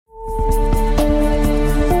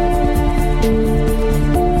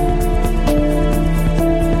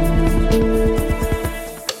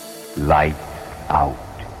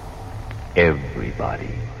everybody.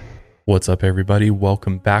 What's up, everybody?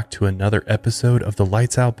 Welcome back to another episode of the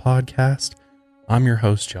Lights Out Podcast. I'm your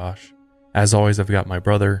host, Josh. As always, I've got my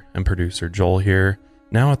brother and producer, Joel, here,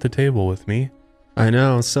 now at the table with me. I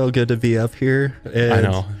know, so good to be up here. And I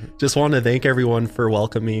know. Just want to thank everyone for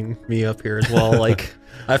welcoming me up here as well. Like,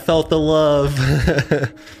 I felt the love.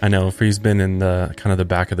 I know, he's been in the kind of the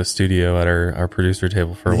back of the studio at our producer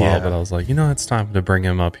table for a while, but I was like, it's time to bring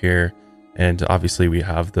him up here. And obviously we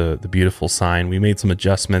have the beautiful sign. We made some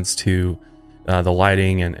adjustments to the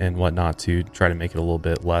lighting and whatnot to try to make it a little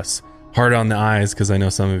bit less hard on the eyes, because I know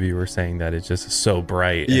some of you were saying that it's just so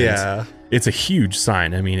bright. Yeah. It's a huge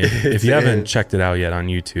sign. I mean, if you haven't checked it out yet on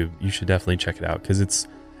YouTube, you should definitely check it out, because it's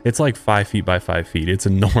like 5 feet by 5 feet. It's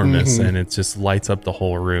enormous, and it just lights up the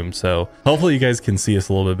whole room. So hopefully you guys can see us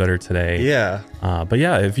a little bit better today. Yeah. But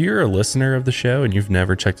yeah, if you're a listener of the show and you've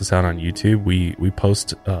never checked us out on YouTube, we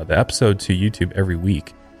post the episode to YouTube every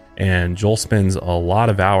week. And Joel spends a lot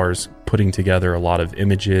of hours putting together a lot of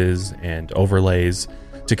images and overlays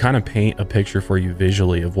to kind of paint a picture for you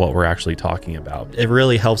visually of what we're actually talking about. It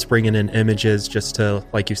really helps bringing in images just to,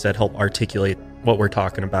 like you said, help articulate what we're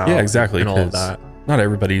talking about. Yeah, exactly. And all of that. Not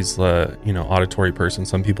everybody's auditory person.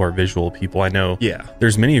 Some people are visual people. I know. Yeah.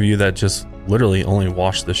 There's many of you that just literally only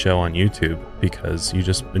watch the show on YouTube because you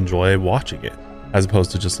just enjoy watching it as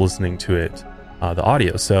opposed to just listening to it, the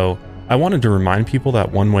audio. So I wanted to remind people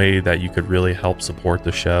that one way that you could really help support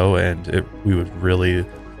the show, and we would really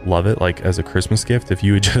love it, like as a Christmas gift, if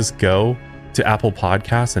you would just go to Apple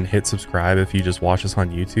Podcasts and hit subscribe if you just watch us on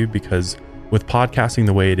YouTube, because with podcasting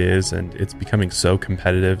the way it is, and it's becoming so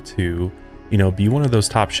competitive to be one of those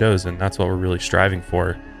top shows, and that's what we're really striving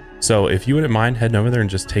for. So if you wouldn't mind heading over there and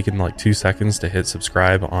just taking like 2 seconds to hit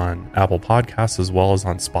subscribe on Apple Podcasts as well as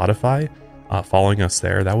on Spotify, following us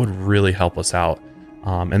there, that would really help us out.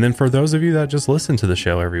 And then for those of you that just listen to the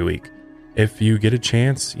show every week, if you get a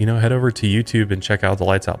chance, head over to YouTube and check out the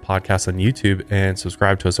Lights Out Podcast on YouTube and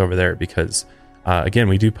subscribe to us over there, because again,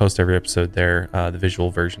 we do post every episode there, the visual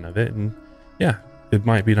version of it. And yeah, it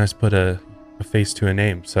might be nice to put a face to a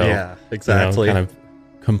name. So yeah, exactly. Kind of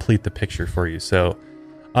complete the picture for you. So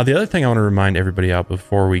the other thing I want to remind everybody out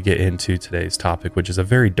before we get into today's topic, which is a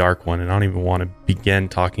very dark one, and I don't even want to begin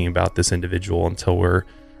talking about this individual until we're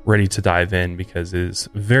ready to dive in, because it is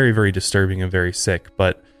very, very disturbing and very sick.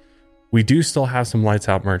 But we do still have some Lights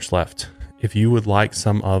Out merch left. If you would like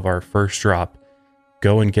some of our first drop,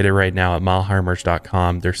 go and get it right now at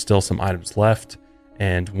milehighermerch.com. There's still some items left,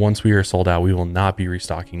 and once we are sold out, we will not be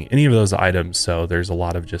restocking any of those items. So there's a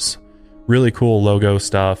lot of just really cool logo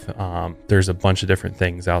stuff. There's a bunch of different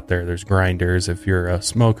things out there. There's grinders if you're a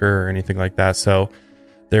smoker or anything like that. So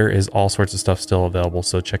there is all sorts of stuff still available.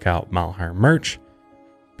 So check out Mile Higher Merch.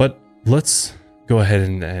 But let's go ahead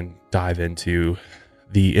and dive into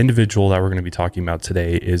the individual that we're going to be talking about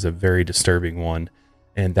today. Is a very disturbing one,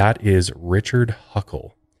 and that is Richard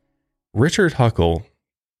Huckle. Richard Huckle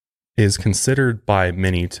is considered by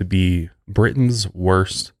many to be Britain's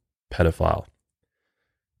worst pedophile.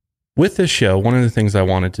 With this show, one of the things I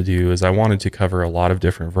wanted to do is I wanted to cover a lot of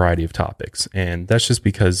different variety of topics, and that's just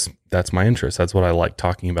because that's my interest. That's what I like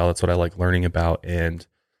talking about. That's what I like learning about. And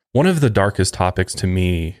one of the darkest topics to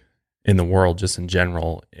me in the world, just in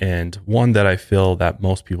general, and one that I feel that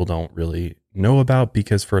most people don't really know about,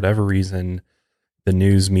 because for whatever reason, the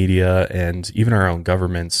news media and even our own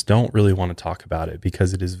governments don't really want to talk about it,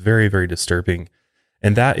 because it is very, very disturbing.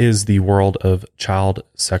 And that is the world of child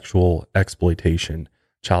sexual exploitation,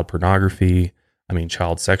 child pornography,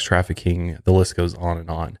 child sex trafficking, the list goes on and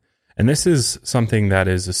on. And this is something that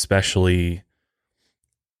is especially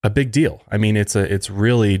a big deal. It's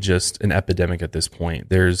really just an epidemic at this point.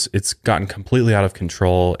 It's gotten completely out of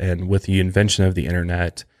control, and with the invention of the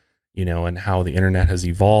internet, and how the internet has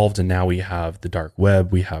evolved, and now we have the dark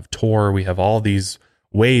web, we have Tor, we have all these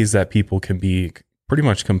ways that people can be pretty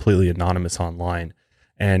much completely anonymous online.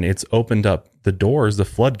 And it's opened up the doors, the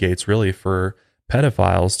floodgates really, for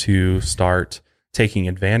pedophiles to start taking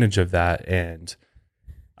advantage of that. And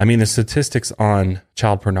the statistics on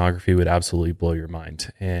child pornography would absolutely blow your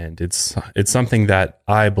mind. And it's something that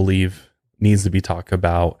I believe needs to be talked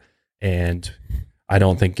about, and I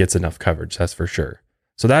don't think gets enough coverage, that's for sure.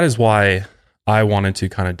 So that is why I wanted to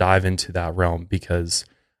kind of dive into that realm, because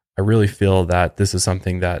I really feel that this is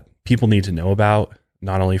something that people need to know about,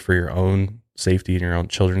 not only for your own safety and your own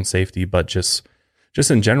children's safety, but just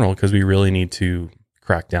in general, because we really need to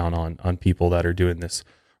crack down on people that are doing this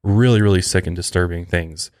really, really sick and disturbing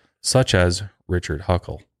things, such as Richard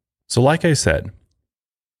Huckle. So like I said,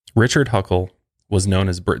 Richard Huckle was known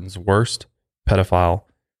as Britain's worst pedophile,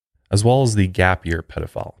 as well as the gap year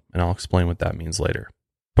pedophile, and I'll explain what that means later.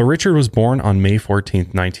 But Richard was born on May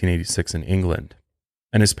 14th, 1986 in England,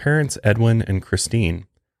 and his parents, Edwin and Christine,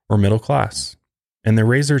 were middle class, and they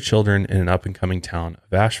raised their children in an up-and-coming town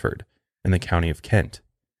of Ashford in the county of Kent.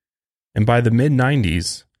 And by the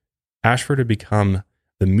mid-90s, Ashford had become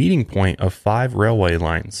the meeting point of 5 railway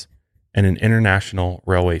lines and an international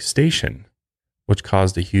railway station, which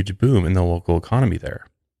caused a huge boom in the local economy there.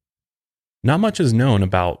 Not much is known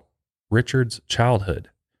about Richard's childhood,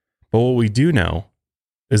 but what we do know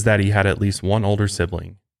is that he had at least one older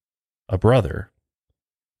sibling, a brother,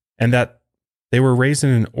 and that they were raised in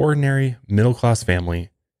an ordinary middle-class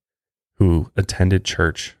family who attended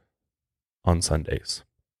church on Sundays.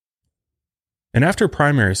 And after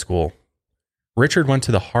primary school, Richard went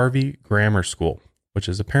to the Harvey Grammar School, which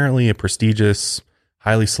is apparently a prestigious,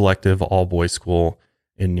 highly selective all-boys school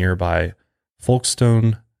in nearby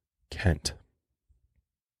Folkestone, Kent.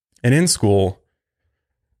 And in school,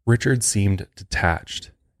 Richard seemed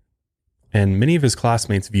detached, and many of his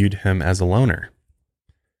classmates viewed him as a loner.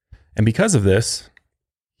 And because of this,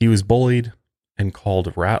 he was bullied and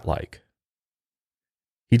called rat-like.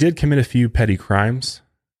 He did commit a few petty crimes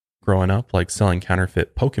growing up, like selling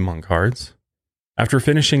counterfeit Pokemon cards. After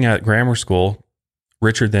finishing at grammar school,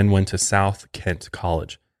 Richard then went to South Kent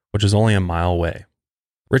College, which is only a mile away.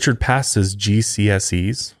 Richard passed his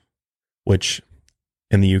GCSEs, which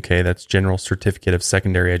in the UK, that's General Certificate of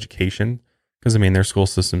Secondary Education, because, their school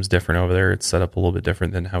system's different over there. It's set up a little bit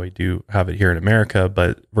different than how we do have it here in America,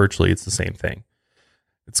 but virtually it's the same thing.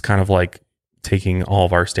 It's kind of like taking all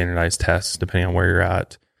of our standardized tests, depending on where you're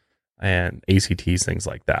at, and ACTs, things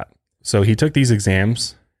like that. So he took these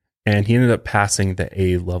exams, and he ended up passing the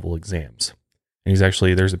A-level exams. And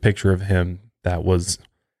there's a picture of him that was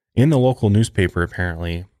in the local newspaper,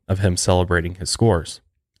 apparently, of him celebrating his scores.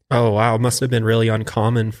 Oh, wow. It must have been really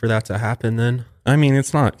uncommon for that to happen then.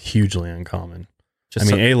 It's not hugely uncommon.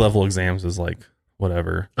 A-level exams is like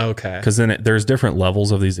whatever. Okay. Because then there's different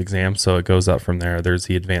levels of these exams, so it goes up from there. There's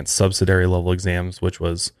the advanced subsidiary level exams, which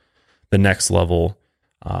was the next level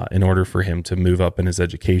in order for him to move up in his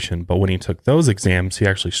education. But when he took those exams, he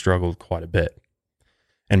actually struggled quite a bit.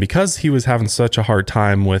 And because he was having such a hard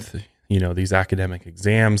time with, these academic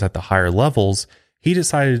exams at the higher levels, he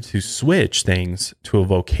decided to switch things to a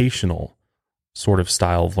vocational sort of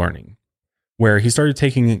style of learning, where he started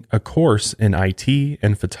taking a course in IT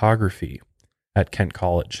and photography at Kent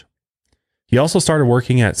College. He also started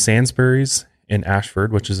working at Sainsbury's in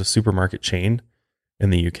Ashford, which is a supermarket chain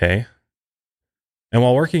in the UK. And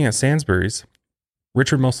while working at Sainsbury's,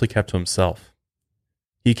 Richard mostly kept to himself.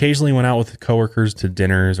 He occasionally went out with coworkers to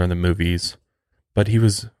dinners or the movies, but he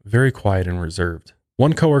was very quiet and reserved.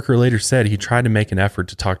 One coworker later said he tried to make an effort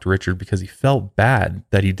to talk to Richard because he felt bad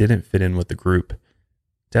that he didn't fit in with the group.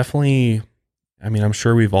 Definitely, I'm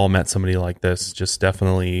sure we've all met somebody like this, just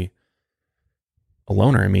definitely a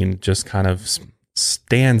loner. Just kind of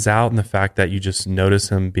stands out in the fact that you just notice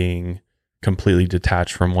him being completely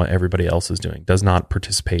detached from what everybody else is doing, does not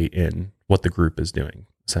participate in what the group is doing,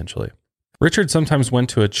 essentially. Richard sometimes went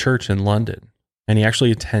to a church in London, and he actually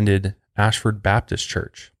attended Ashford Baptist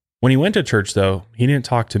Church. When he went to church, though, he didn't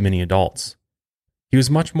talk to many adults. He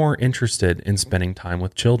was much more interested in spending time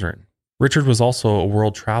with children. Richard was also a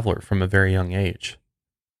world traveler from a very young age.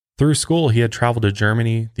 Through school, he had traveled to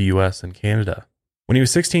Germany, the US, and Canada. When he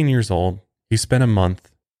was 16 years old, he spent a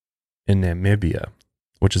month in Namibia,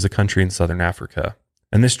 which is a country in southern Africa.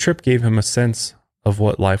 And this trip gave him a sense of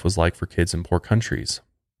what life was like for kids in poor countries.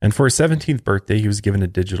 And for his 17th birthday, he was given a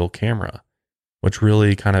digital camera, which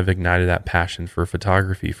really kind of ignited that passion for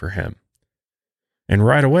photography for him. And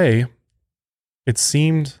right away, it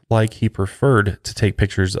seemed like he preferred to take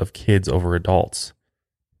pictures of kids over adults.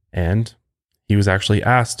 And he was actually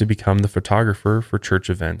asked to become the photographer for church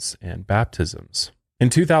events and baptisms. In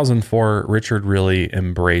 2004, Richard really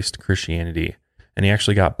embraced Christianity, and he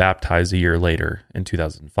actually got baptized a year later in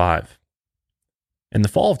 2005. In the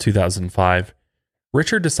fall of 2005,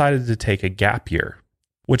 Richard decided to take a gap year,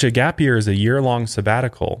 which a gap year is a year-long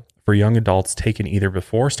sabbatical for young adults taken either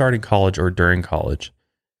before starting college or during college,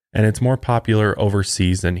 and it's more popular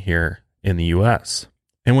overseas than here in the US.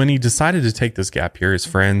 And when he decided to take this gap year, his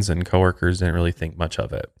friends and coworkers didn't really think much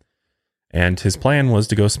of it. And his plan was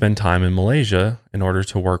to go spend time in Malaysia in order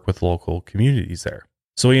to work with local communities there.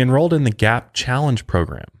 So he enrolled in the Gap Challenge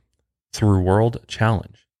program through World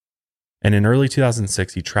Challenge. And in early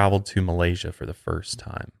 2006, he traveled to Malaysia for the first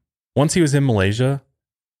time. Once he was in Malaysia,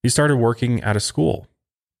 he started working at a school.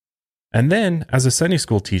 And then as a Sunday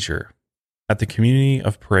school teacher at the Community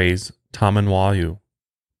of Praise Tamanwayu,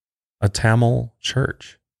 a Tamil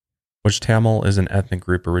church, which Tamil is an ethnic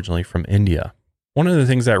group originally from India. One of the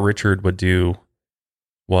things that Richard would do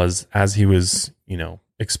was as he was,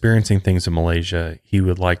 experiencing things in Malaysia, he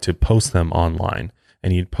would like to post them online,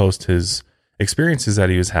 and he'd post his experiences that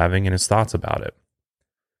he was having and his thoughts about it.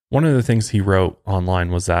 One of the things he wrote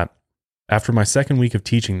online was that after my second week of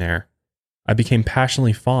teaching there, I became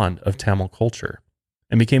passionately fond of Tamil culture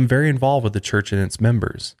and became very involved with the church and its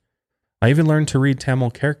members. I even learned to read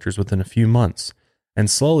Tamil characters within a few months and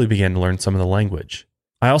slowly began to learn some of the language.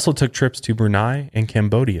 I also took trips to Brunei and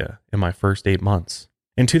Cambodia in my first 8 months.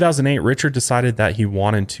 In 2008, Richard decided that he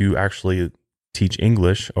wanted to actually teach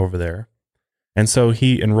English over there. And so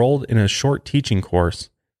he enrolled in a short teaching course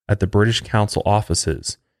at the British Council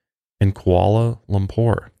offices in Kuala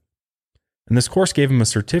Lumpur. And this course gave him a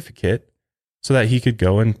certificate so that he could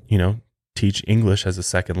go and, teach English as a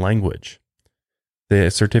second language. The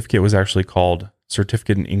certificate was actually called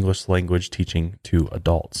Certificate in English Language Teaching to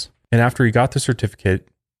Adults. And after he got the certificate,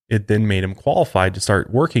 it then made him qualified to start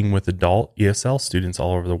working with adult ESL students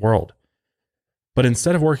all over the world. But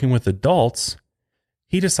instead of working with adults,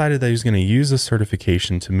 he decided that he was going to use the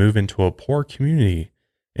certification to move into a poor community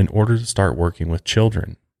in order to start working with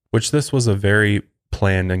children, which this was a very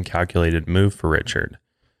planned and calculated move for Richard.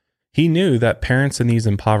 He knew that parents in these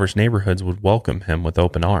impoverished neighborhoods would welcome him with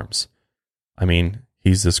open arms. I mean,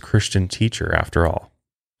 he's this Christian teacher after all.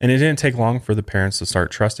 And it didn't take long for the parents to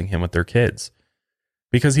start trusting him with their kids,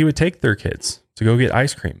 because he would take their kids to go get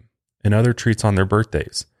ice cream and other treats on their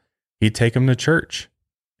birthdays. He'd take them to church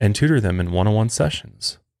and tutor them in one-on-one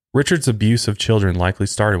sessions. Richard's abuse of children likely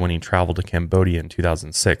started when he traveled to Cambodia in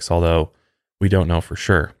 2006, although we don't know for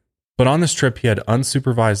sure. But on this trip, he had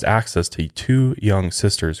unsupervised access to 2 young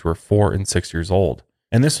sisters who were 4 and 6 years old.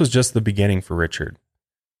 And this was just the beginning for Richard,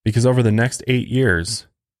 because over the next 8 years,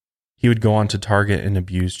 he would go on to target and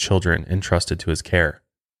abuse children entrusted to his care.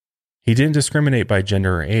 He didn't discriminate by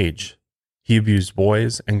gender or age. He abused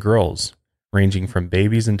boys and girls, ranging from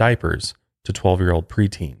babies in diapers to 12-year-old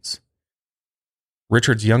preteens.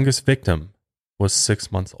 Richard's youngest victim was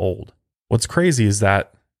 6 months old. What's crazy is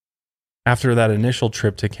that after that initial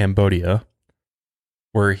trip to Cambodia,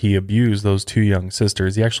 where he abused those 2 young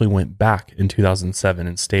sisters, he actually went back in 2007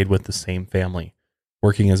 and stayed with the same family,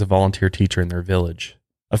 working as a volunteer teacher in their village.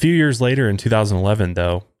 A few years later, in 2011,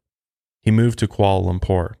 though, he moved to Kuala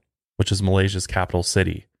Lumpur, which is Malaysia's capital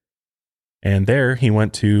city. And there he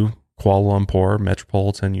went to Kuala Lumpur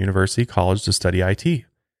Metropolitan University College to study IT.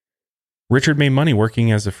 Richard made money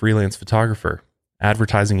working as a freelance photographer,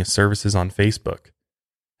 advertising his services on Facebook.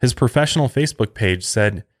 His professional Facebook page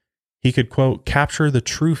said he could, quote, capture the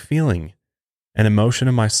true feeling and emotion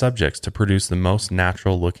of my subjects to produce the most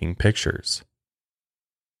natural looking pictures.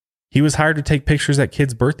 He was hired to take pictures at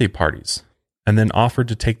kids' birthday parties and then offered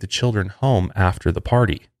to take the children home after the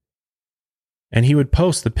party. And he would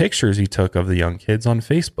post the pictures he took of the young kids on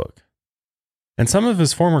Facebook. And some of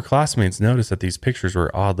his former classmates noticed that these pictures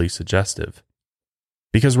were oddly suggestive,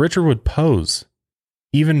 because Richard would pose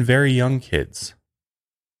even very young kids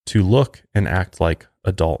to look and act like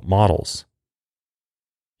adult models.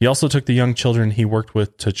 He also took the young children he worked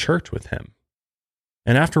with to church with him.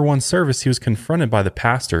 And after one service, he was confronted by the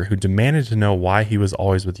pastor, who demanded to know why he was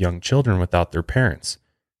always with young children without their parents.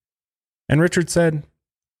 And Richard said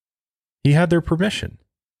he had their permission.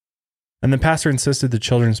 And the pastor insisted the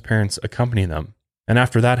children's parents accompany them. And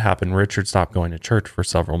after that happened, Richard stopped going to church for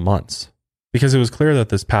several months, because it was clear that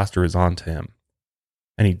this pastor was on to him.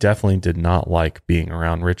 And he definitely did not like being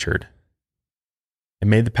around Richard. It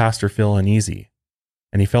made the pastor feel uneasy,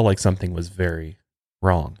 and he felt like something was very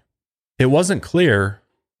wrong. It wasn't clear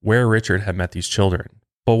where Richard had met these children,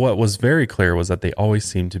 but what was very clear was that they always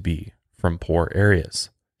seemed to be from poor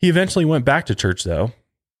areas. He eventually went back to church, though,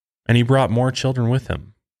 and he brought more children with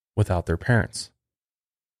him without their parents.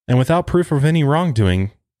 And without proof of any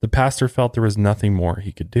wrongdoing, the pastor felt there was nothing more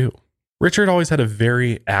he could do. Richard always had a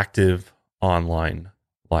very active online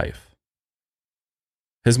life.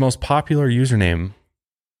 His most popular username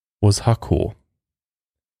was Hakul.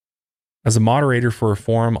 As a moderator for a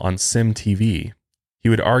forum on SimTV, he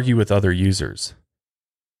would argue with other users.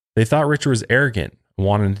 They thought Richard was arrogant and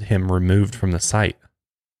wanted him removed from the site.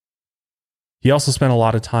 He also spent a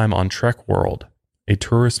lot of time on Trek World, a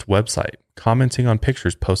tourist website, commenting on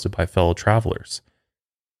pictures posted by fellow travelers.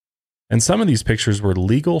 And some of these pictures were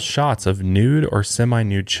legal shots of nude or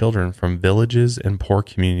semi-nude children from villages and poor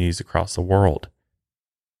communities across the world.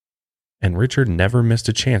 And Richard never missed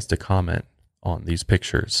a chance to comment on these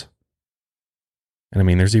pictures. And I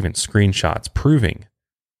mean, there's even screenshots proving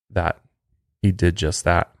that he did just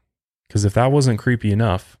that. Because if that wasn't creepy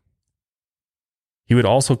enough, he would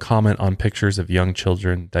also comment on pictures of young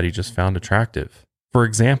children that he just found attractive. For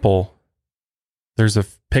example, there's a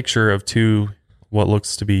picture of 2 what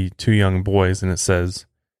looks to be two young boys, and it says,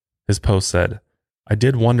 his post said, "I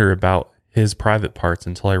did wonder about his private parts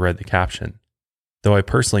until I read the caption, though I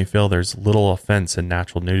personally feel there's little offense in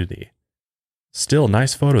natural nudity. Still,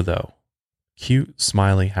 nice photo though. Cute,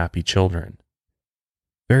 smiley, happy children."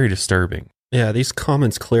 Very disturbing. Yeah, these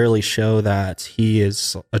comments clearly show that he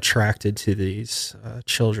is attracted to these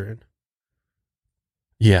children.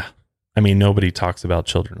 Yeah. I mean, nobody talks about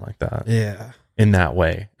children like that. Yeah. In that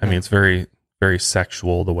way. I mean, it's very, very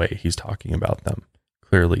sexual the way he's talking about them.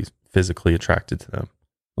 Clearly physically attracted to them.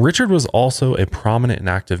 Richard was also a prominent and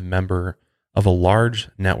active member of a large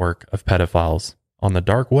network of pedophiles on the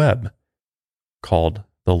dark web called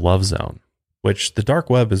the Love Zone, which the dark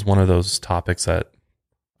web is one of those topics that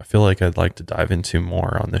I feel like I'd like to dive into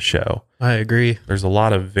more on the show. I agree. There's a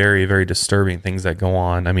lot of very, very disturbing things that go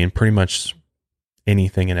on. I mean, pretty much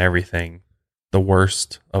anything and everything, the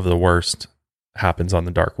worst of the worst happens on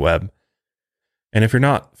the dark web. And if you're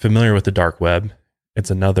not familiar with the dark web, it's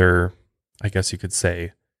another, I guess you could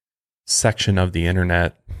say, section of the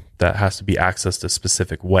internet that has to be accessed a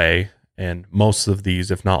specific way. And most of these,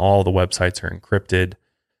 if not all, the websites are encrypted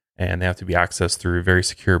and they have to be accessed through very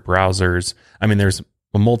secure browsers. I mean, there's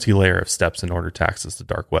a multi-layer of steps in order to access the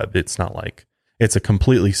dark web. It's not like it's a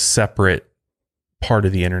completely separate part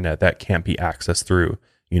of the internet that can't be accessed through,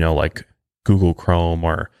 like Google Chrome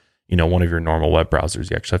or, one of your normal web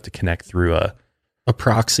browsers. You actually have to connect through a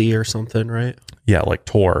proxy or something, right? Yeah, like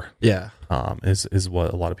Tor. Yeah. Is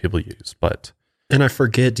what a lot of people use. And I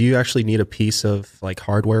forget, do you actually need a piece of like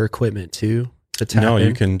hardware equipment too to tap No, in?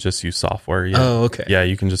 you can just use software. Yeah. Oh, okay. Yeah,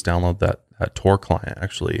 you can just download that Tor client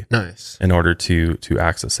actually. Nice. In order to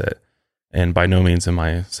access it. And by no means am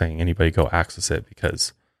I saying anybody go access it,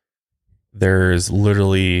 because there's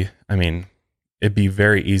literally, I mean, it'd be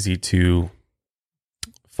very easy to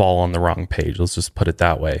fall on the wrong page. Let's just put it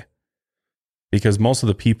that way. Because most of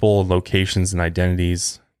the people, locations, and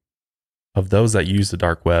identities of those that use the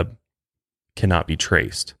dark web cannot be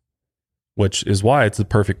traced, which is why it's the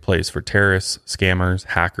perfect place for terrorists, scammers,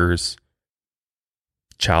 hackers,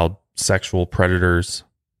 child sexual predators,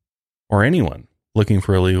 or anyone looking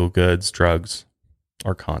for illegal goods, drugs,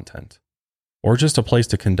 or content, or just a place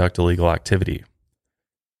to conduct illegal activity.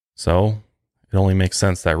 So it only makes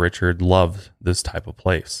sense that Richard loved this type of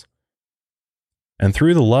place. And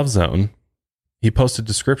through the Love Zone, he posted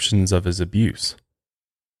descriptions of his abuse,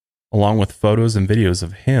 along with photos and videos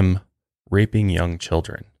of him raping young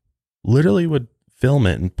children. Literally would film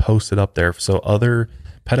it and post it up there so other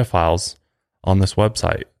pedophiles on this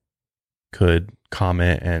website could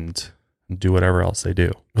comment and do whatever else they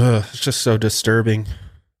do. Ugh, it's just so disturbing.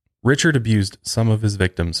 Richard abused some of his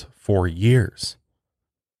victims for years.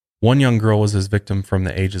 One young girl was his victim from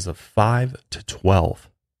the ages of 5 to 12.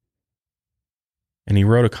 And he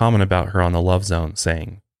wrote a comment about her on the Love Zone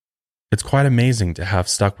saying, "It's quite amazing to have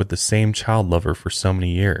stuck with the same child lover for so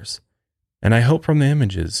many years. And I hope from the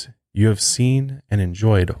images you have seen and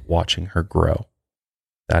enjoyed watching her grow."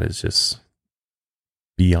 That is just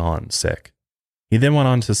beyond sick. He then went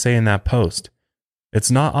on to say in that post,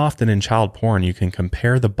 "It's not often in child porn you can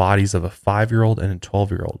compare the bodies of a 5-year-old and a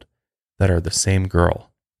 12-year-old that are the same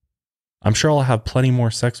girl. I'm sure I'll have plenty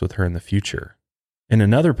more sex with her in the future." In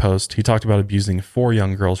another post, he talked about abusing 4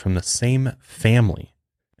 young girls from the same family.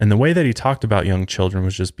 And the way that he talked about young children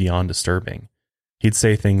was just beyond disturbing. He'd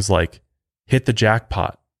say things like, "Hit the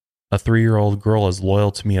jackpot. A 3-year-old girl as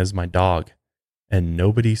loyal to me as my dog. And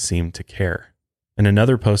nobody seemed to care." In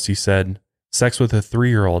another post, he said, "Sex with a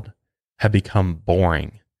 3-year-old had become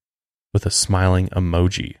boring," with a smiling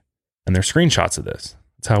emoji. And there's screenshots of this.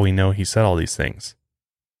 That's how we know he said all these things.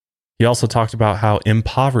 He also talked about how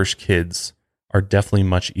impoverished kids are definitely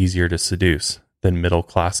much easier to seduce than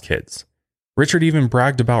middle-class kids. Richard even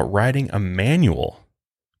bragged about writing a manual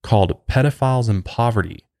called Pedophiles in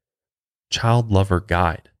Poverty, Child Lover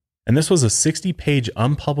Guide. And this was a 60-page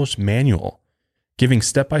unpublished manual giving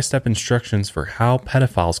step-by-step instructions for how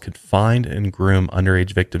pedophiles could find and groom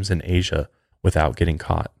underage victims in Asia without getting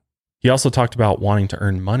caught. He also talked about wanting to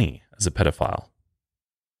earn money as a pedophile.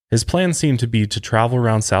 His plan seemed to be to travel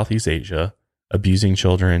around Southeast Asia, abusing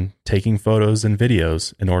children, taking photos and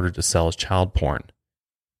videos in order to sell his child porn.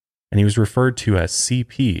 And he was referred to as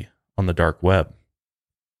CP on the dark web.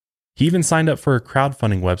 He even signed up for a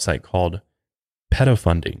crowdfunding website called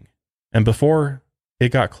Pedofunding. And before it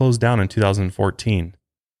got closed down in 2014,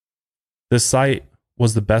 this site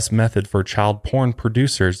was the best method for child porn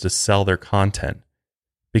producers to sell their content,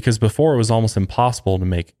 because before it was almost impossible to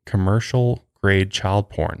make commercial grade child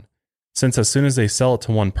porn, since as soon as they sell it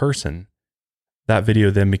to one person, that video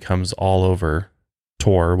then becomes all over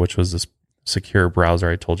Tor, which was this secure browser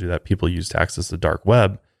I told you that people use to access the dark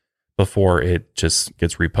web before it just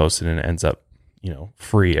gets reposted and ends up,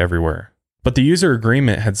 free everywhere. But the user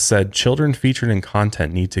agreement had said children featured in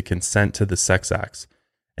content need to consent to the sex acts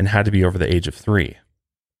and had to be over the age of 3.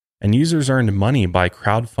 And users earned money by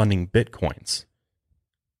crowdfunding Bitcoins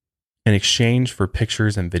in exchange for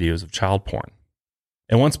pictures and videos of child porn.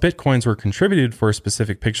 And once Bitcoins were contributed for a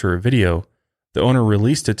specific picture or video, the owner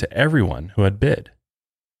released it to everyone who had bid,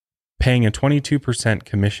 paying a 22%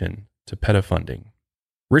 commission to pedofunding.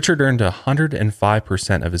 Richard earned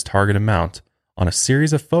 105% of his target amount on a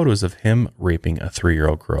series of photos of him raping a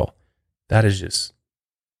 3-year-old girl. That is just...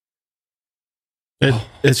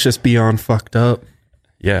 It's just beyond fucked up.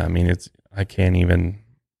 Yeah, I mean, I can't even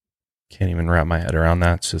wrap my head around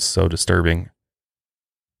that. It's just so disturbing.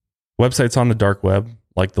 Websites on the dark web,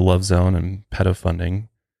 like the Love Zone and pedofunding,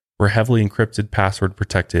 were heavily encrypted, password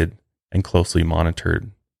protected, and closely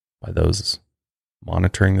monitored by those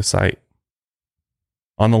monitoring the site.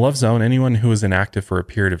 On the Love Zone, anyone who was inactive for a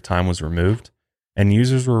period of time was removed, and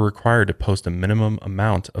users were required to post a minimum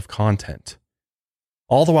amount of content.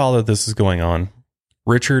 All the while that this is going on,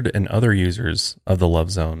 Richard and other users of the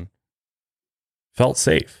Love Zone felt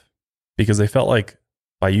safe because they felt like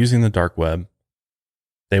by using the dark web,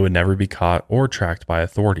 they would never be caught or tracked by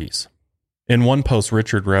authorities. In one post,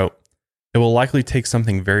 Richard wrote, "It will likely take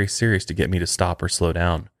something very serious to get me to stop or slow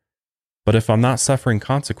down. But if I'm not suffering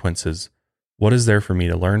consequences, what is there for me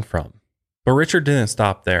to learn from?" But Richard didn't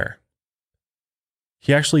stop there.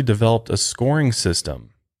 He actually developed a scoring system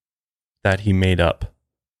that he made up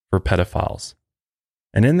for pedophiles.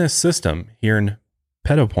 And in this system, he earned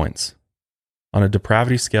pedo points on a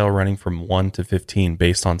depravity scale running from 1 to 15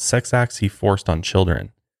 based on sex acts he forced on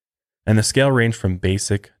children. And the scale ranged from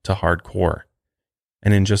basic to hardcore.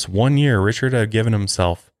 And in just 1 year, Richard had given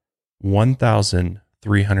himself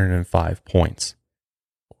 1,305 points.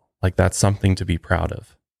 Like, that's something to be proud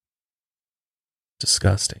of.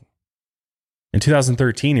 Disgusting. In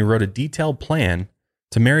 2013, he wrote a detailed plan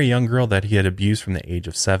to marry a young girl that he had abused from the age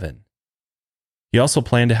of 7. He also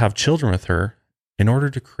planned to have children with her in order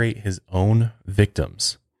to create his own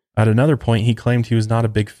victims. At another point, he claimed he was not a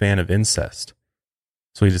big fan of incest,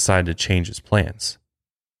 so he decided to change his plans.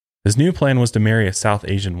 His new plan was to marry a South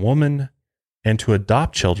Asian woman and to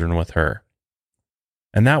adopt children with her.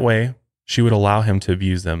 And that way, she would allow him to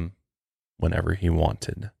abuse them whenever he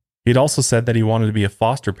wanted. He'd also said that he wanted to be a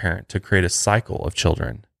foster parent to create a cycle of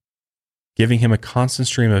children, giving him a constant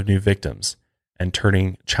stream of new victims and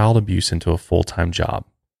turning child abuse into a full-time job.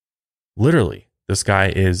 Literally, this guy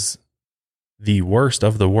is the worst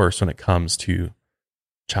of the worst when it comes to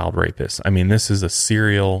child rapists. I mean, this is a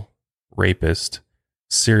serial rapist,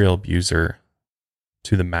 serial abuser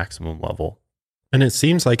to the maximum level. And it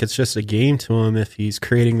seems like it's just a game to him if he's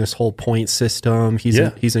creating this whole point system.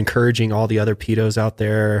 He's encouraging all the other pedos out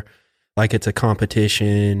there like it's a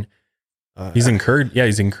competition. He's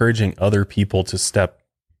encouraging other people to step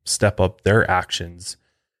up their actions.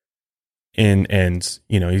 And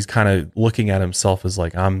he's kind of looking at himself as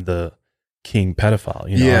like, I'm the king pedophile.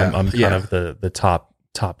 I'm kind of the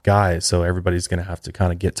top guy, so everybody's going to have to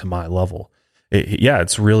kind of get to my level.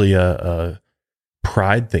 It's really a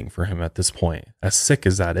pride thing for him at this point. As sick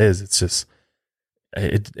as that is, it's just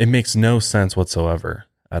it makes no sense whatsoever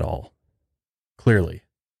at all, clearly.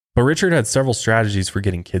 But Richard had several strategies for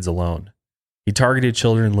getting kids alone. He targeted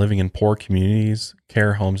children living in poor communities,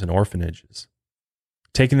 care homes, and orphanages,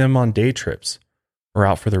 taking them on day trips or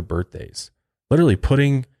out for their birthdays. Literally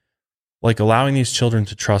allowing these children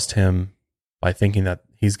to trust him by thinking that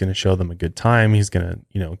he's going to show them a good time. He's going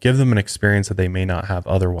to, give them an experience that they may not have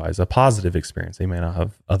otherwise, a positive experience they may not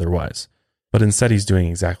have otherwise. But instead, he's doing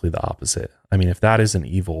exactly the opposite. I mean, if that isn't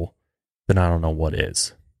evil, then I don't know what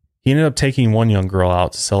is. He ended up taking one young girl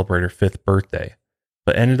out to celebrate her 5th birthday,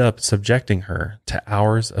 but ended up subjecting her to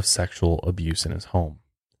hours of sexual abuse in his home.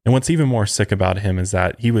 And what's even more sick about him is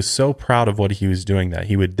that he was so proud of what he was doing that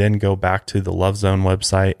he would then go back to the Love Zone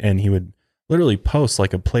website and he would literally post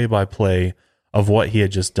like a play-by-play of what he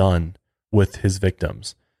had just done with his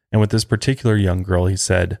victims. And with this particular young girl, he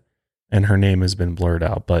said, and her name has been blurred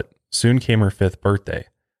out, but soon came her 5th birthday,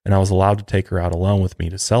 and I was allowed to take her out alone with me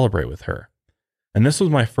to celebrate with her. And this was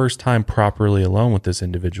my first time properly alone with this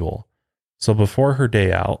individual. So before her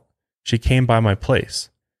day out, she came by my place.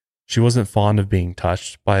 She wasn't fond of being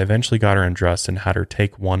touched, but I eventually got her undressed and had her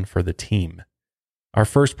take one for the team. Our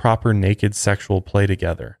first proper naked sexual play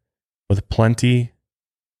together, with plenty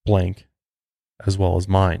blank as well as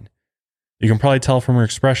mine. You can probably tell from her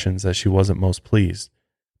expressions that she wasn't most pleased,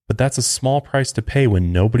 but that's a small price to pay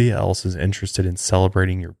when nobody else is interested in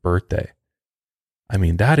celebrating your birthday. I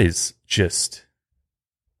mean, that is just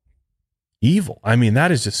evil. I mean, that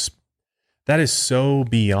is so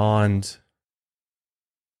beyond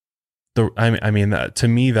that, to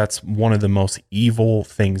me, that's one of the most evil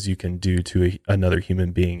things you can do to another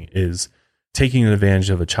human being, is taking advantage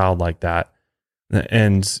of a child like that,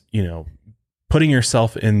 and, putting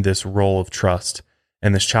yourself in this role of trust,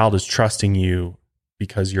 and this child is trusting you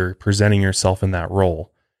because you're presenting yourself in that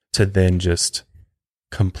role, to then just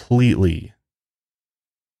completely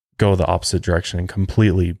go the opposite direction and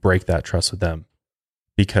completely break that trust with them,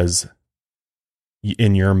 because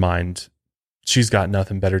in your mind, she's got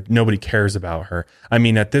nothing better. Nobody cares about her. I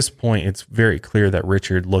mean, at this point, it's very clear that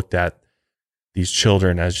Richard looked at these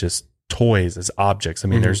children as just toys, as objects. I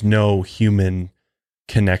mean, there's no human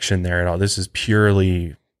connection there at all. This is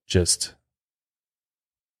purely just,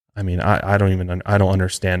 I mean, I don't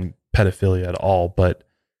understand pedophilia at all, but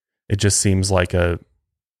it just seems like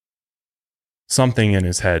something in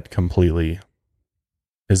his head completely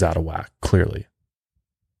is out of whack. Clearly,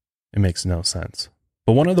 it makes no sense.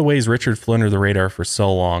 But one of the ways Richard flew under the radar for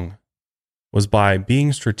so long was by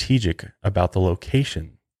being strategic about the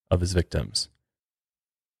location of his victims.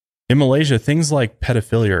 In Malaysia, things like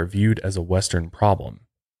pedophilia are viewed as a Western problem,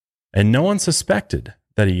 and no one suspected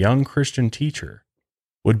that a young Christian teacher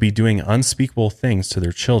would be doing unspeakable things to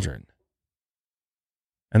their children.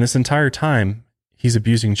 And this entire time, he's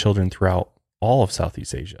abusing children throughout all of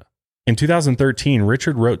Southeast Asia. In 2013,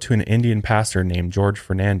 Richard wrote to an Indian pastor named George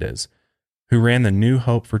Fernandez, who ran the New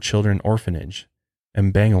Hope for Children orphanage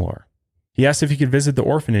in Bangalore. He asked if he could visit the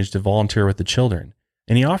orphanage to volunteer with the children,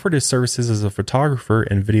 and he offered his services as a photographer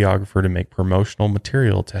and videographer to make promotional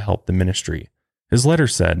material to help the ministry. His letter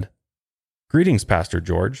said, "Greetings, Pastor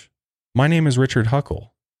George. My name is Richard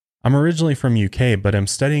Huckle. I'm originally from UK, but I'm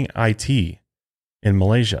studying IT in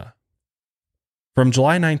Malaysia. From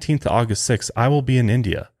July 19th to August 6th, I will be in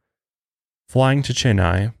India, flying to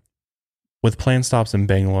Chennai with planned stops in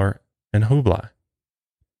Bangalore and Hubli.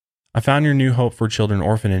 I found your New Hope for Children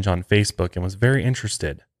orphanage on Facebook and was very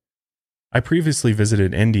interested. I previously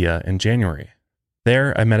visited India in January.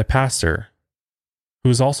 There, I met a pastor who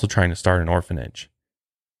was also trying to start an orphanage.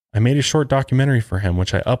 I made a short documentary for him,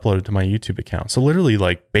 which I uploaded to my YouTube account." So literally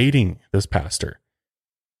like baiting this pastor.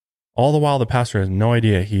 All the while, the pastor has no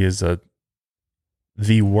idea he is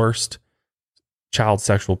the worst child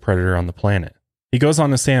sexual predator on the planet. He goes on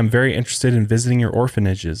to say, "I'm very interested in visiting your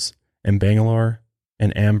orphanages in Bangalore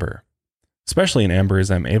and Amber, especially in Amber, as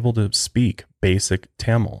I'm able to speak basic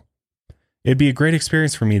Tamil. It'd be a great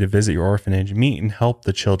experience for me to visit your orphanage, meet and help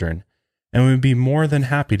the children, and would be more than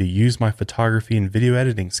happy to use my photography and video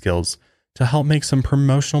editing skills to help make some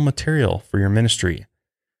promotional material for your ministry.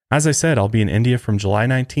 As I said, I'll be in India from July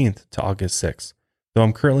 19th to August 6th, though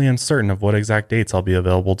I'm currently uncertain of what exact dates I'll be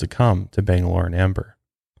available to come to Bangalore and Amber.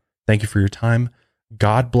 Thank you for your time.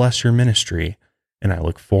 God bless your ministry, and I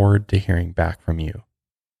look forward to hearing back from you.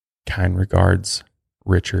 Kind regards,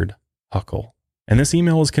 Richard Huckle." And this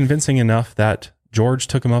email was convincing enough that George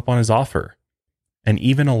took him up on his offer and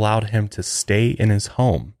even allowed him to stay in his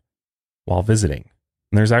home while visiting.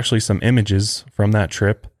 And there's actually some images from that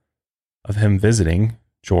trip of him visiting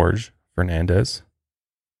George Fernandez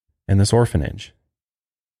in this orphanage.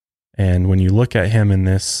 And when you look at him in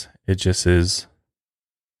this, it just is,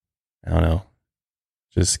 I don't know,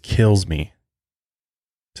 just kills me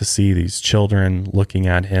to see these children looking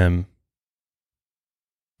at him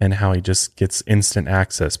and how he just gets instant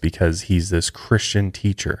access because he's this Christian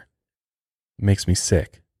teacher. It makes me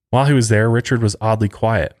sick. While he was there, Richard was oddly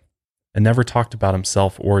quiet and never talked about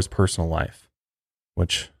himself or his personal life,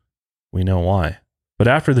 which we know why. But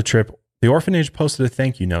after the trip, the orphanage posted a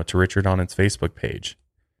thank you note to Richard on its Facebook page,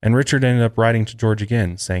 and Richard ended up writing to George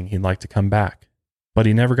again saying he'd like to come back, but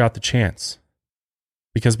he never got the chance,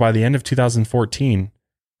 because by the end of 2014,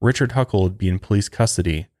 Richard Huckle would be in police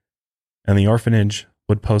custody, and the orphanage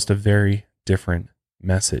would post a very different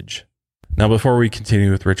message. Now, before we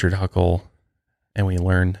continue with Richard Huckle and we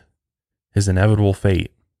learn his inevitable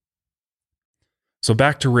fate, so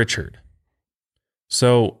back to Richard.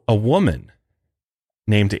 So a woman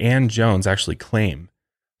named Ann Jones actually claimed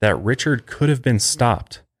that Richard could have been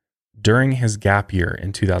stopped during his gap year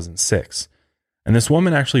in 2006. And this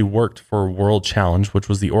woman actually worked for World Challenge, which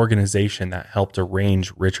was the organization that helped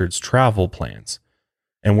arrange Richard's travel plans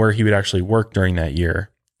and where he would actually work during that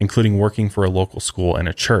year, including working for a local school and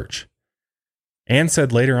a church. Ann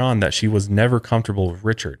said later on that she was never comfortable with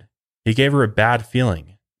Richard. He gave her a bad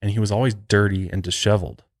feeling, and he was always dirty and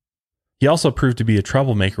disheveled. He also proved to be a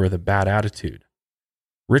troublemaker with a bad attitude.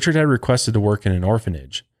 Richard had requested to work in an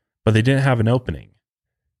orphanage, but they didn't have an opening,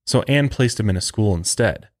 so Ann placed him in a school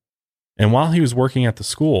instead. And while he was working at the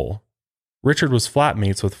school, Richard was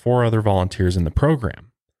flatmates with 4 other volunteers in the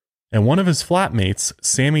program. And one of his flatmates,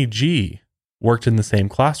 Sammy G, worked in the same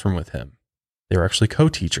classroom with him. They were actually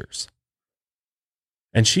co-teachers.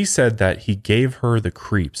 And she said that he gave her the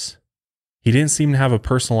creeps. He didn't seem to have a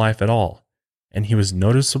personal life at all, and he was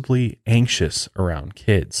noticeably anxious around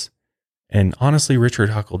kids. And honestly, Richard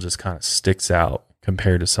Huckle just kind of sticks out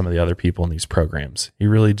compared to some of the other people in these programs. He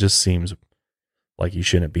really just seems like he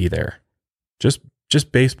shouldn't be there.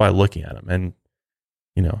 Just based by looking at him. And,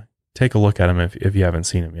 you know, take a look at him if you haven't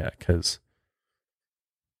seen him yet, because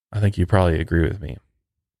I think you probably agree with me.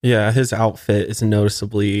 Yeah, his outfit is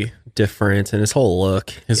noticeably different, and his whole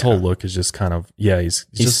look. His whole look is just kind of, he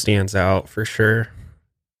just stands out for sure.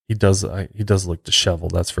 He does look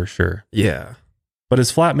disheveled, that's for sure. Yeah. But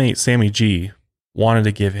his flatmate, Sammy G, wanted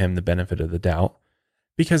to give him the benefit of the doubt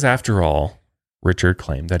because, after all, Richard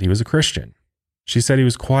claimed that he was a Christian. She said he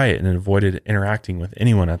was quiet and avoided interacting with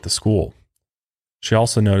anyone at the school. She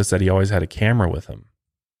also noticed that he always had a camera with him.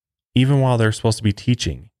 Even while they're supposed to be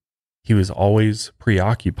teaching, he was always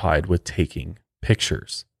preoccupied with taking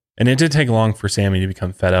pictures. And it did take long for Sammy to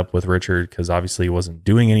become fed up with Richard because obviously he wasn't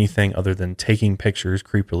doing anything other than taking pictures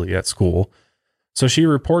creepily at school. So she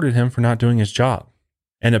reported him for not doing his job.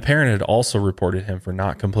 And a parent had also reported him for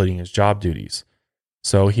not completing his job duties.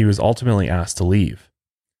 So he was ultimately asked to leave.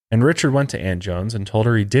 And Richard went to Ann Jones and told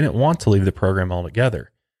her he didn't want to leave the program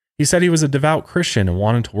altogether. He said he was a devout Christian and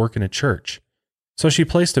wanted to work in a church. So she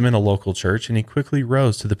placed him in a local church, and he quickly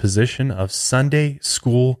rose to the position of Sunday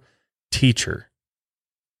school teacher.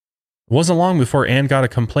 It wasn't long before Ann got a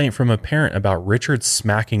complaint from a parent about Richard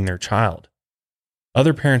smacking their child.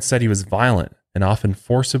 Other parents said he was violent and often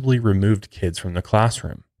forcibly removed kids from the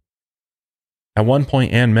classroom. At one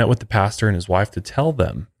point, Ann met with the pastor and his wife to tell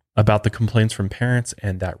them about the complaints from parents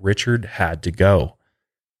and that Richard had to go.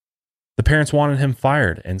 The parents wanted him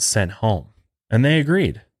fired and sent home, and they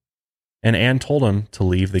agreed. And Ann told him to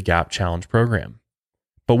leave the Gap Challenge program.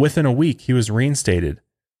 But within a week, he was reinstated,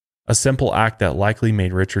 a simple act that likely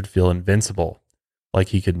made Richard feel invincible, like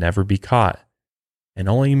he could never be caught, and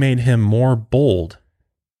only made him more bold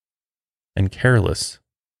and careless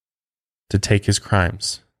to take his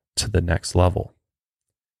crimes to the next level.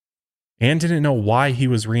 Ann didn't know why he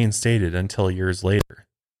was reinstated until years later,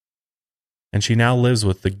 and she now lives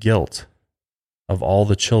with the guilt of all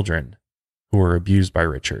the children who were abused by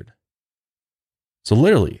Richard. So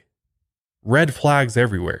literally, red flags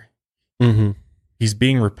everywhere. Mm-hmm. He's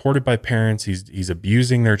being reported by parents. He's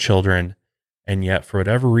abusing their children. And yet, for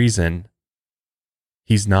whatever reason,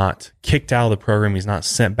 he's not kicked out of the program. He's not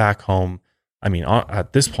sent back home. I mean,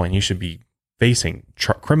 at this point, he should be facing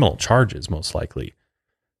criminal charges, most likely.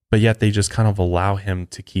 But yet, they just kind of allow him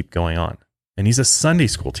to keep going on. And he's a Sunday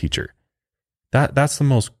school teacher. That's the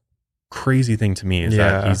most crazy thing to me is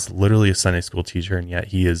that he's literally a Sunday school teacher, and yet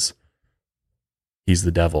he's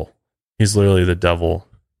the devil. He's literally the devil,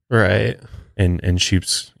 right? In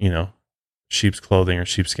sheep's clothing or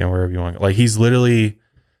sheepskin, wherever you want. Like he's literally,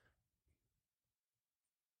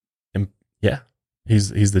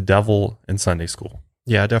 he's the devil in Sunday school.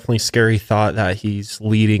 Yeah, definitely scary thought that he's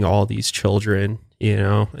leading all these children,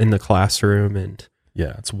 in the classroom. And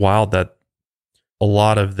yeah, it's wild that a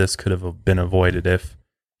lot of this could have been avoided if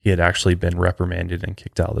he had actually been reprimanded and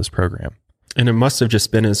kicked out of this program. And it must have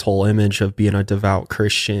just been his whole image of being a devout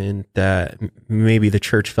Christian that maybe the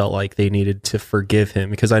church felt like they needed to forgive him,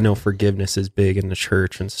 because I know forgiveness is big in the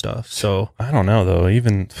church and stuff. So I don't know though.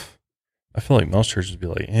 Even I feel like most churches would be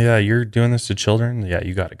like, yeah, you're doing this to children. Yeah,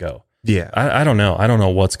 you got to go. Yeah. I don't know. I don't know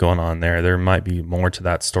what's going on there. There might be more to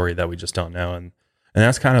that story that we just don't know. And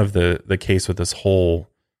that's kind of the case with this whole,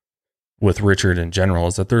 with Richard in general,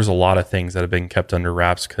 is that there's a lot of things that have been kept under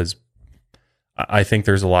wraps because I think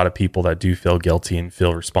there's a lot of people that do feel guilty and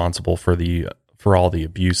feel responsible for all the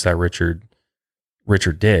abuse that Richard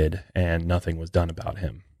did, and nothing was done about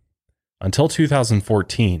him. Until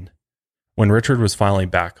 2014, when Richard was finally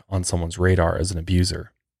back on someone's radar as an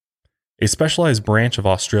abuser. A specialized branch of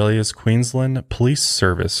Australia's Queensland Police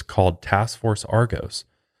Service called Task Force Argos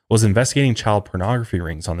was investigating child pornography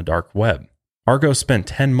rings on the dark web. Argos spent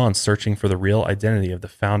 10 months searching for the real identity of the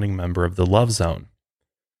founding member of the Love Zone.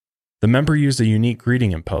 The member used a unique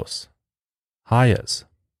greeting in posts, Hayas.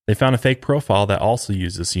 They found a fake profile that also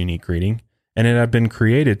used this unique greeting, and it had been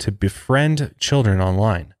created to befriend children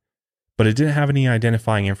online, but it didn't have any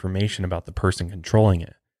identifying information about the person controlling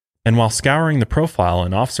it. And while scouring the profile,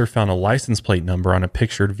 an officer found a license plate number on a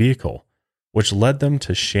pictured vehicle, which led them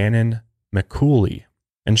to Shannon McCooley.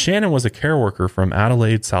 And Shannon was a care worker from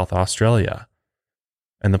Adelaide, South Australia,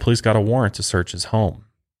 and the police got a warrant to search his home.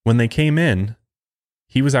 When they came in,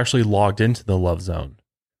 he was actually logged into the Love Zone,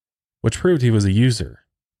 which proved he was a user.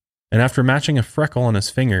 And after matching a freckle on his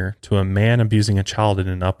finger to a man abusing a child in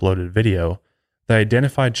an uploaded video, they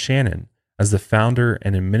identified Shannon as the founder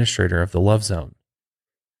and administrator of the Love Zone.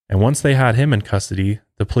 And once they had him in custody,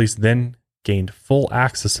 the police then gained full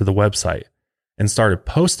access to the website and started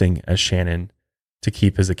posting as Shannon to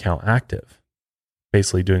keep his account active,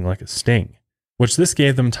 basically doing like a sting, which this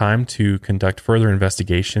gave them time to conduct further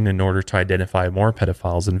investigation in order to identify more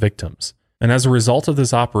pedophiles and victims. And as a result of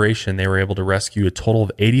this operation, they were able to rescue a total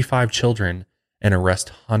of 85 children and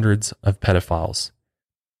arrest hundreds of pedophiles.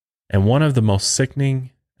 And one of the most sickening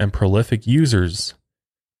and prolific users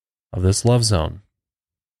of this Love Zone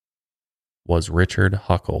was Richard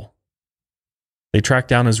Huckle. They tracked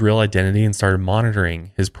down his real identity and started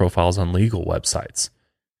monitoring his profiles on legal websites.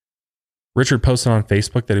 Richard posted on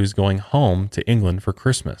Facebook that he was going home to England for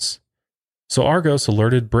Christmas. So Argos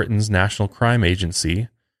alerted Britain's National Crime Agency,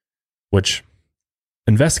 which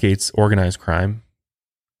investigates organized crime,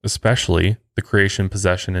 especially the creation,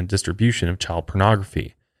 possession, and distribution of child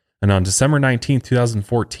pornography. And on December 19,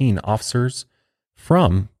 2014, officers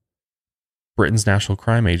from Britain's National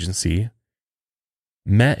Crime Agency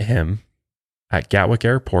met him at Gatwick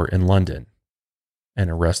Airport in London and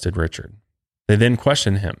arrested Richard. They then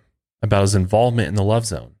questioned him about his involvement in the Love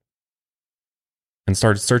Zone and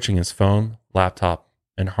started searching his phone, laptop,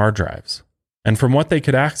 and hard drives. And from what they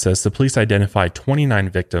could access, the police identified 29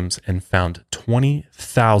 victims and found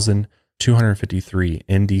 20,253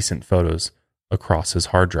 indecent photos across his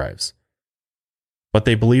hard drives. But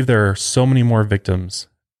they believe there are so many more victims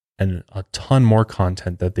and a ton more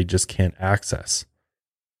content that they just can't access.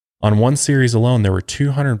 On one series alone, there were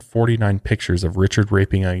 249 pictures of Richard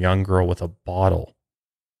raping a young girl with a bottle.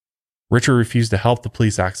 Richard refused to help the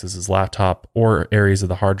police access his laptop or areas of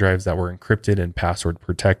the hard drives that were encrypted and password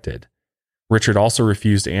protected. Richard also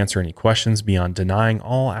refused to answer any questions beyond denying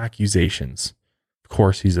all accusations. Of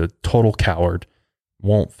course, he's a total coward,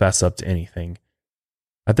 won't fess up to anything.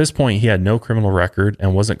 At this point, he had no criminal record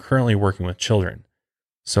and wasn't currently working with children.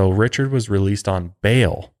 So Richard was released on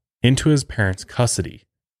bail into his parents' custody.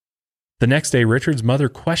 The next day, Richard's mother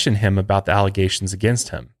questioned him about the allegations against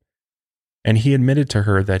him, and he admitted to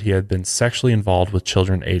her that he had been sexually involved with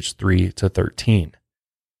children aged 3 to 13.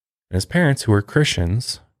 And his parents, who were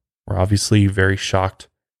Christians, were obviously very shocked,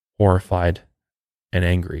 horrified, and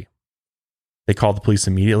angry. They called the police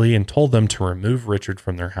immediately and told them to remove Richard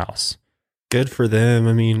from their house. Good for them.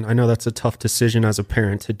 I mean, I know that's a tough decision as a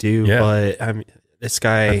parent to do, but I mean, this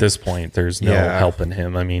guy... At this point, there's no helping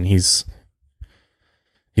him. I mean, he's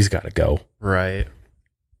got to go. Right.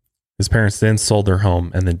 His parents then sold their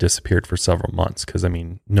home and then disappeared for several months because, I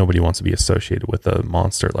mean, nobody wants to be associated with a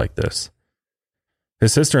monster like this.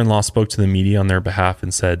 His sister-in-law spoke to the media on their behalf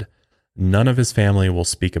and said, "None of his family will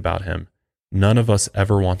speak about him. None of us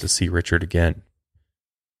ever want to see Richard again."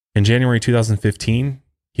 In January 2015,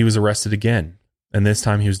 he was arrested again, and this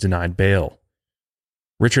time he was denied bail.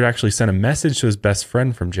 Richard actually sent a message to his best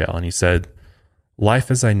friend from jail, and he said, "Life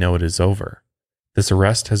as I know it is over. This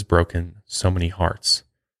arrest has broken so many hearts."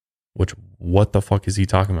 Which, what the fuck is he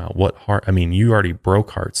talking about? What heart? I mean, you already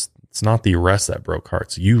broke hearts. It's not the arrest that broke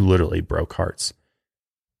hearts. You literally broke hearts.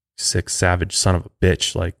 Sick, savage son of a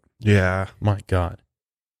bitch. Like, yeah, my God.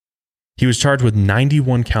 He was charged with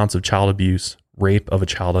 91 counts of child abuse, rape of a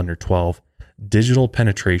child under 12, digital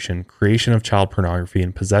penetration, creation of child pornography,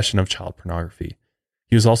 and possession of child pornography.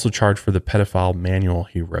 He was also charged for the pedophile manual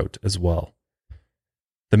he wrote as well.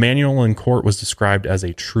 The manual in court was described as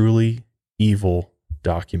a truly evil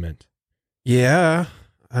document. Yeah.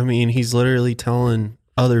 I mean, he's literally telling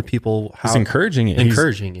other people how... He's encouraging it.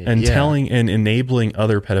 And telling and enabling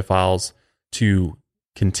other pedophiles to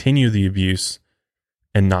continue the abuse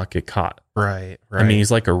and not get caught. Right. I mean,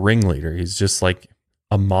 he's like a ringleader. He's just like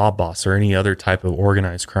a mob boss or any other type of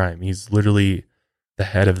organized crime. He's literally the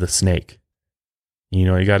head of the snake. You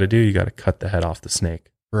know what you got to do? You got to cut the head off the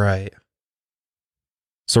snake. Right.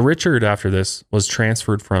 So Richard, after this, was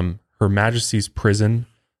transferred from Her Majesty's Prison,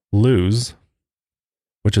 Lewes,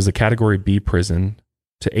 which is a Category B prison,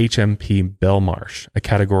 to HMP Belmarsh, a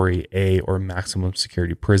Category A or maximum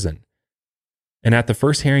security prison. And at the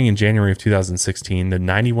first hearing in January of 2016, the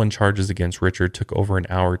 91 charges against Richard took over an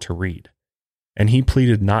hour to read, and he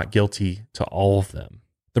pleaded not guilty to all of them.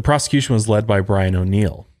 The prosecution was led by Brian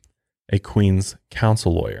O'Neill, a Queen's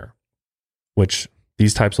Counsel lawyer, which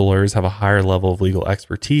these types of lawyers have a higher level of legal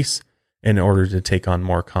expertise in order to take on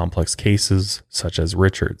more complex cases, such as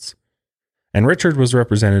Richard's. And Richard was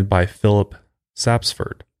represented by Philip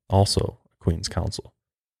Sapsford, also a Queen's Counsel.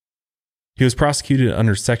 He was prosecuted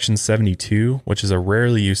under Section 72, which is a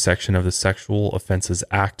rarely used section of the Sexual Offences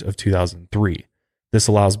Act of 2003. This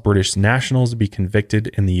allows British nationals to be convicted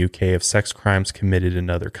in the UK of sex crimes committed in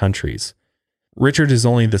other countries. Richard is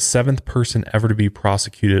only the 7th person ever to be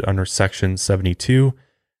prosecuted under Section 72,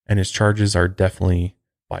 and his charges are definitely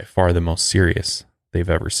by far the most serious they've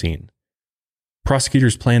ever seen.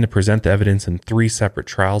 Prosecutors planned to present the evidence in 3 separate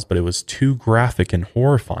trials, but it was too graphic and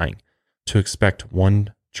horrifying to expect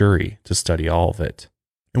one jury to study all of it.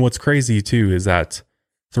 And what's crazy too is that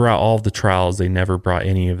throughout all of the trials, they never brought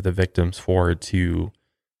any of the victims forward to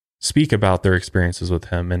speak about their experiences with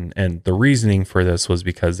him. And the reasoning for this was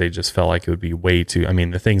because they just felt like it would be way too,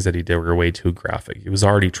 the things that he did were way too graphic. It was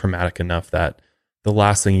already traumatic enough that the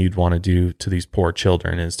last thing you'd want to do to these poor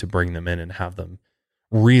children is to bring them in and have them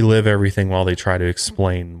relive everything while they try to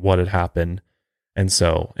explain what had happened. And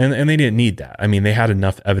so, and they didn't need that. They had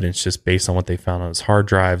enough evidence just based on what they found on his hard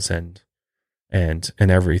drives and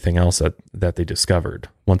everything else that they discovered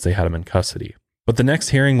once they had him in custody. But the next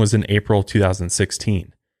hearing was in April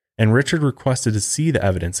 2016, and Richard requested to see the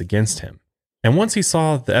evidence against him. And once he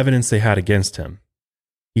saw the evidence they had against him,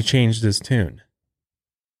 he changed his tune.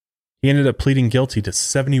 He ended up pleading guilty to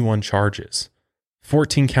 71 charges,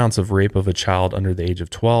 14 counts of rape of a child under the age of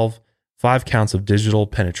 12, 5 counts of digital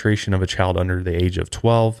penetration of a child under the age of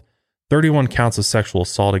 12, 31 counts of sexual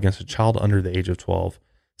assault against a child under the age of 12,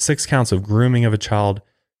 6 counts of grooming of a child,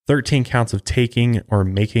 13 counts of taking or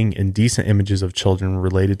making indecent images of children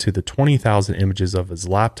related to the 20,000 images of his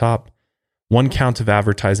laptop, 1 count of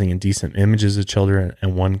advertising indecent images of children,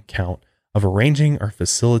 and 1 count of arranging or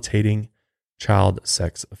facilitating child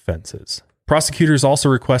sex offenses. Prosecutors also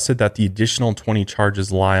requested that the additional 20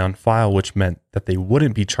 charges lie on file, which meant that they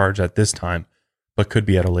wouldn't be charged at this time, but could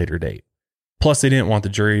be at a later date. Plus, they didn't want the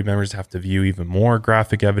jury members to have to view even more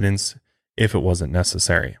graphic evidence if it wasn't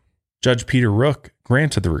necessary. Judge Peter Rook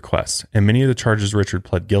granted the request, and many of the charges Richard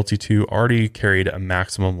pled guilty to already carried a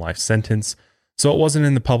maximum life sentence, so it wasn't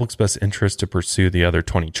in the public's best interest to pursue the other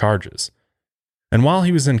 20 charges. And while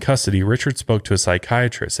he was in custody, Richard spoke to a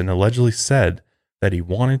psychiatrist and allegedly said that he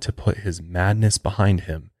wanted to put his madness behind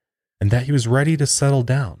him and that he was ready to settle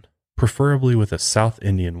down, preferably with a South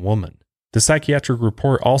Indian woman. The psychiatric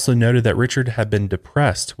report also noted that Richard had been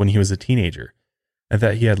depressed when he was a teenager and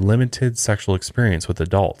that he had limited sexual experience with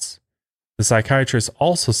adults. The psychiatrist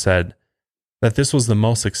also said that this was the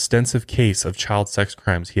most extensive case of child sex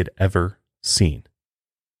crimes he had ever seen.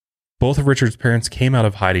 Both of Richard's parents came out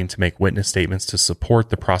of hiding to make witness statements to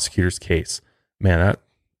support the prosecutor's case. Man,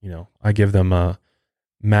 I give them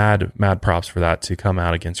mad props for that, to come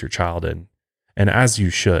out against your child, and as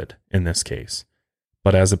you should in this case.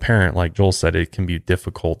 But as a parent, like Joel said, it can be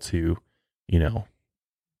difficult to,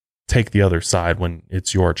 take the other side when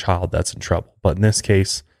it's your child that's in trouble. But in this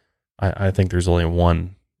case, I think there's only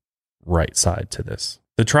one right side to this.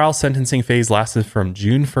 The trial sentencing phase lasted from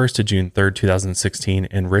June 1st to June 3rd, 2016,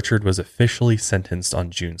 and Richard was officially sentenced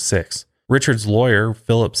on June 6th. Richard's lawyer,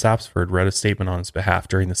 Philip Sapsford, read a statement on his behalf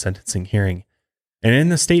during the sentencing hearing. And in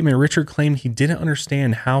the statement, Richard claimed he didn't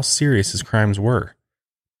understand how serious his crimes were.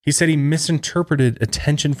 He said he misinterpreted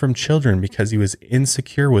attention from children because he was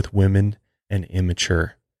insecure with women and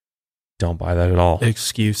immature. Don't buy that at all.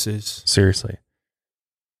 Excuses. Seriously.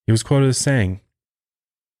 He was quoted as saying,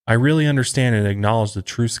 "I really understand and acknowledge the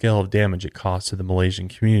true scale of damage it caused to the Malaysian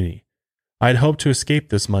community. I had hoped to escape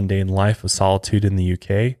this mundane life of solitude in the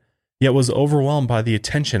UK, yet was overwhelmed by the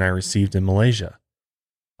attention I received in Malaysia.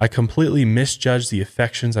 I completely misjudged the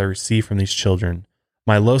affections I received from these children.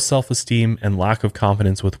 My low self-esteem and lack of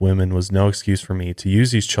confidence with women was no excuse for me to use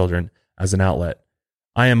these children as an outlet.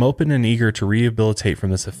 I am open and eager to rehabilitate from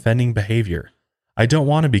this offending behavior. I don't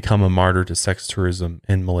want to become a martyr to sex tourism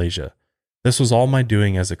in Malaysia. This was all my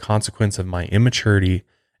doing as a consequence of my immaturity,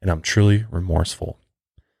 and I'm truly remorseful."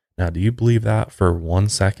 Now, do you believe that for 1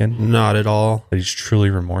 second? Not at all. That he's truly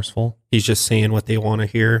remorseful? He's just saying what they want to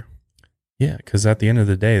hear. Yeah, because at the end of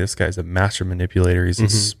the day, this guy's a master manipulator.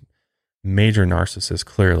 He's a major narcissist,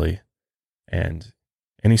 clearly. And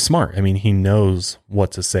he's smart. He knows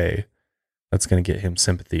what to say that's going to get him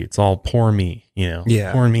sympathy. It's all poor me,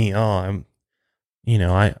 Yeah. Poor me. Oh,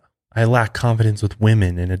 I lack confidence with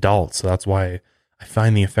women and adults, so that's why I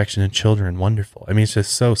find the affection in children wonderful. It's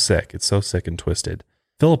just so sick. It's so sick and twisted.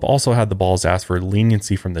 Philip also had the balls to ask for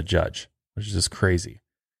leniency from the judge, which is just crazy.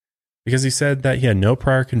 Because he said that he had no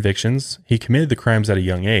prior convictions, he committed the crimes at a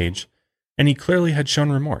young age, and he clearly had shown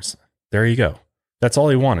remorse. There you go. That's all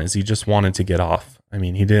he wanted, is he just wanted to get off.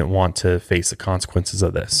 He didn't want to face the consequences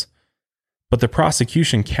of this. But the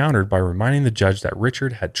prosecution countered by reminding the judge that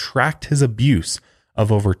Richard had tracked his abuse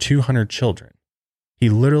of over 200 children. He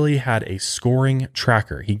literally had a scoring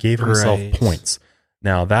tracker. He gave himself Right. points.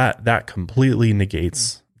 Now that completely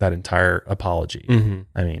negates that entire apology. Mhm.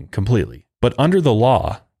 I mean, completely. But under the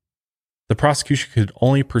law, the prosecution could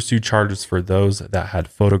only pursue charges for those that had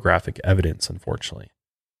photographic evidence, unfortunately.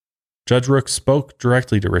 Judge Rook spoke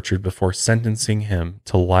directly to Richard before sentencing him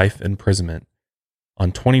to life imprisonment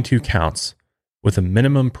on 22 counts with a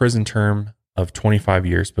minimum prison term of 25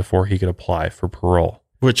 years before he could apply for parole.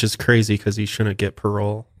 Which is crazy because he shouldn't get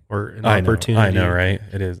parole or an opportunity. I know, right?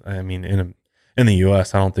 It is. I mean, in the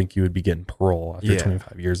U.S., I don't think you would be getting parole after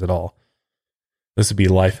 25 years at all. This would be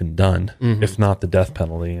life and done, if not the death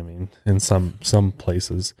penalty. I mean, in some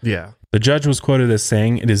places. Yeah. The judge was quoted as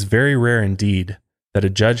saying, "It is very rare indeed that a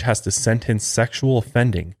judge has to sentence sexual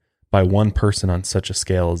offending by one person on such a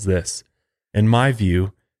scale as this. In my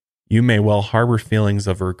view, you may well harbor feelings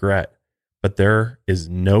of regret, but there is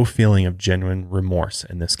no feeling of genuine remorse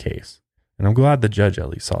in this case." And I'm glad the judge at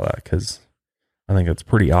least saw that, because I think it's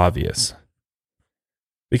pretty obvious.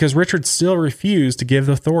 Because Richard still refused to give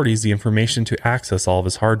the authorities the information to access all of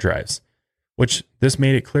his hard drives, which this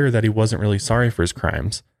made it clear that he wasn't really sorry for his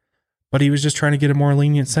crimes, but he was just trying to get a more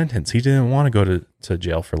lenient sentence. He didn't want to go to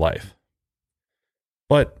jail for life.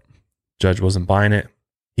 But judge wasn't buying it.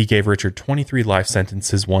 He gave Richard 23 life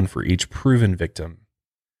sentences, one for each proven victim,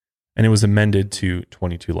 and it was amended to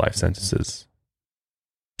 22 life sentences.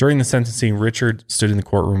 During the sentencing, Richard stood in the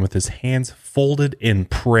courtroom with his hands folded in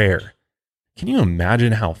prayer. Can you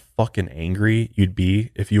imagine how fucking angry you'd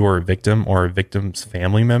be if you were a victim or a victim's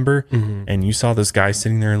family member and you saw this guy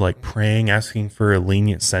sitting there like praying, asking for a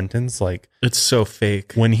lenient sentence? Like, It's so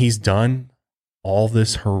fake. when he's done all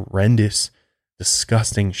this horrendous,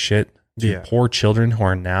 disgusting shit to poor children who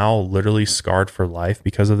are now literally scarred for life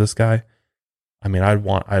because of this guy. I mean,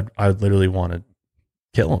 I'd literally want to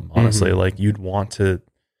kill him, honestly. Like, you'd want to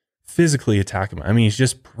physically attack him. I mean, he's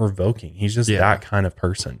just provoking. He's just that kind of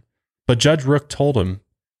person. But Judge Rook told him,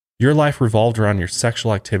 "Your life revolved around your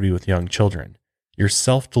sexual activity with young children. Your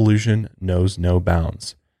self-delusion knows no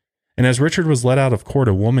bounds." And as Richard was led out of court,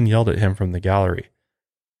 a woman yelled at him from the gallery,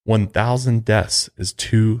 "1,000 deaths is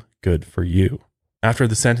too good for you." After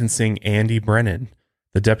the sentencing, Andy Brennan,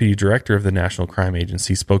 the deputy director of the National Crime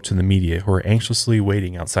Agency, spoke to the media, who were anxiously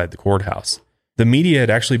waiting outside the courthouse. The media had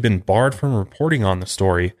actually been barred from reporting on the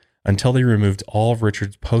story until they removed all of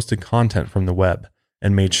Richard's posted content from the web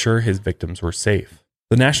and made sure his victims were safe.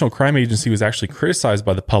 The National Crime Agency was actually criticized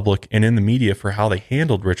by the public and in the media for how they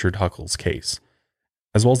handled Richard Huckel's case,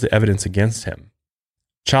 as well as the evidence against him.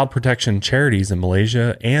 Child protection charities in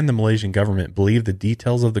Malaysia and the Malaysian government believe the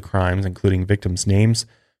details of the crimes, including victims' names,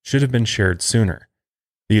 should have been shared sooner.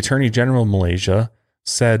 The Attorney General of Malaysia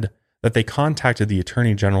said that they contacted the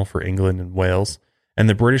Attorney General for England and Wales and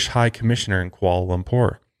the British High Commissioner in Kuala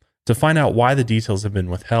Lumpur to find out why the details have been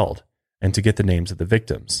withheld and to get the names of the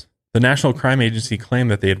victims. The National Crime Agency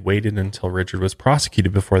claimed that they had waited until Richard was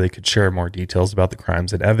prosecuted before they could share more details about the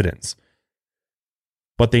crimes and evidence.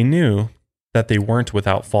 But they knew that they weren't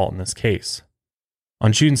without fault in this case.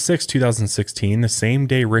 On June 6, 2016, the same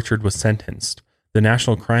day Richard was sentenced, the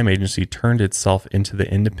National Crime Agency turned itself into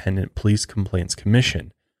the Independent Police Complaints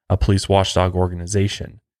Commission, a police watchdog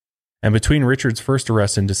organization. And between Richard's first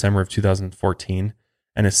arrest in December of 2014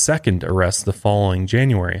 and his second arrest the following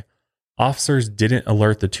January, officers didn't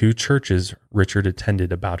alert the two churches Richard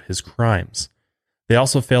attended about his crimes. They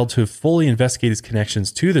also failed to fully investigate his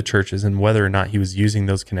connections to the churches and whether or not he was using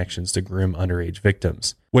those connections to groom underage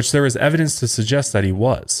victims, which there was evidence to suggest that he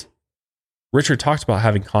was. Richard talked about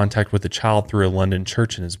having contact with the child through a London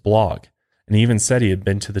church in his blog, and he even said he had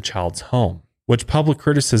been to the child's home, which public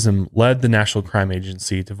criticism led the National Crime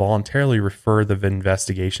Agency to voluntarily refer the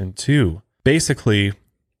investigation to. Basically,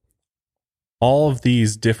 all of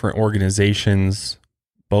these different organizations,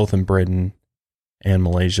 both in Britain and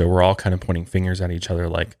Malaysia, were all kind of pointing fingers at each other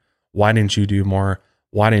like, why didn't you do more?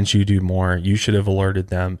 Why didn't you do more? You should have alerted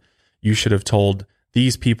them. You should have told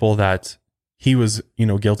these people that he was,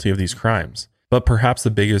 guilty of these crimes. But perhaps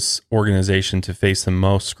the biggest organization to face the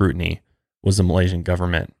most scrutiny was the Malaysian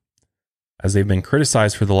government, as they've been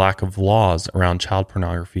criticized for the lack of laws around child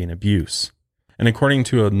pornography and abuse. And according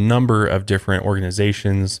to a number of different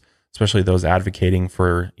organizations, especially those advocating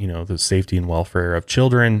for, the safety and welfare of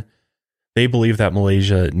children, they believe that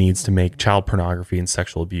Malaysia needs to make child pornography and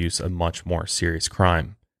sexual abuse a much more serious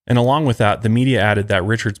crime. And along with that, the media added that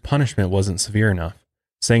Richard's punishment wasn't severe enough,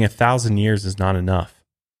 saying 1,000 years is not enough,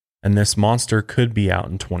 and this monster could be out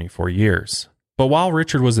in 24 years. But while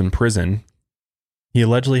Richard was in prison, he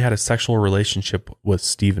allegedly had a sexual relationship with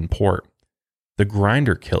Stephen Port, the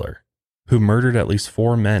Grindr killer, who murdered at least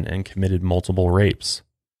 4 men and committed multiple rapes.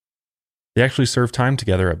 They actually served time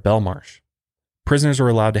together at Belmarsh. Prisoners were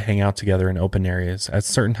allowed to hang out together in open areas at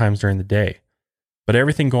certain times during the day, but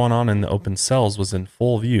everything going on in the open cells was in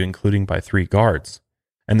full view, including by 3 guards,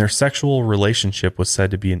 and their sexual relationship was said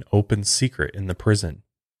to be an open secret in the prison.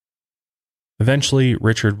 Eventually,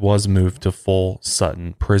 Richard was moved to Full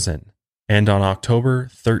Sutton Prison, and on October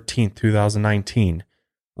 13, 2019,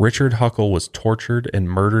 Richard Huckle was tortured and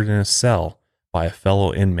murdered in a cell by a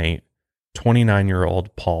fellow inmate,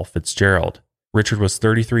 29-year-old Paul Fitzgerald. Richard was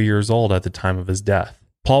 33 years old at the time of his death.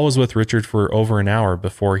 Paul was with Richard for over an hour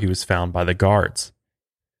before he was found by the guards.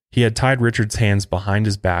 He had tied Richard's hands behind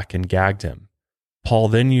his back and gagged him. Paul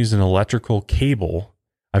then used an electrical cable,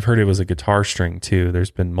 I've heard it was a guitar string too,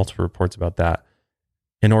 there's been multiple reports about that,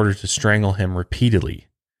 in order to strangle him repeatedly.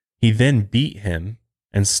 He then beat him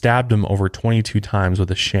and stabbed him over 22 times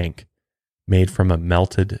with a shank made from a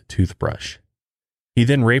melted toothbrush. He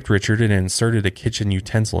then raped Richard and inserted a kitchen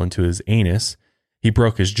utensil into his anus. He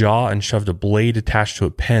broke his jaw and shoved a blade attached to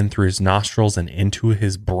a pen through his nostrils and into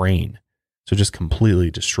his brain. So just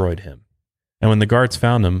completely destroyed him. And when the guards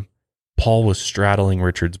found him, Paul was straddling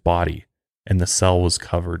Richard's body, and the cell was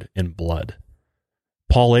covered in blood.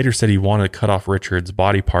 Paul later said he wanted to cut off Richard's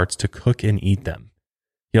body parts to cook and eat them.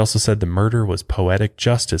 He also said the murder was poetic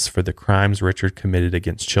justice for the crimes Richard committed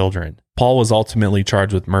against children. Paul was ultimately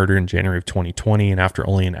charged with murder in January of 2020, and after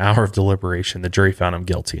only an hour of deliberation, the jury found him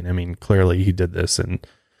guilty. And I mean, clearly he did this, and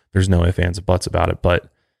there's no ifs, ands, or buts about it. But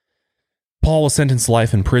Paul was sentenced to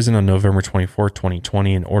life in prison on November 24,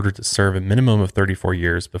 2020, in order to serve a minimum of 34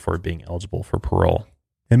 years before being eligible for parole.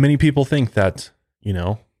 And many people think that,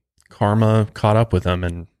 karma caught up with him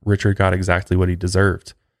and Richard got exactly what he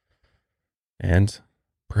deserved. And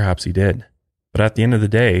perhaps he did. But at the end of the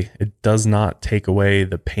day, it does not take away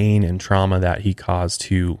the pain and trauma that he caused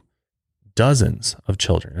to dozens of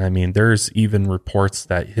children. I mean, there's even reports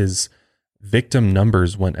that his victim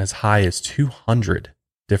numbers went as high as 200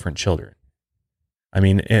 different children. I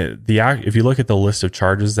mean, if you look at the list of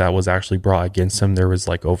charges that was actually brought against him, there was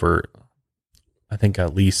like over, I think,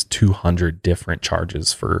 at least 200 different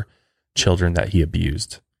charges for children that he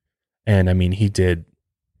abused. And I mean,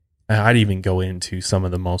 I'd even go into some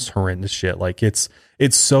of the most horrendous shit. Like it's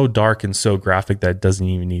so dark and so graphic that it doesn't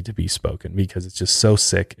even need to be spoken because it's just so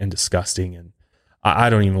sick and disgusting. And I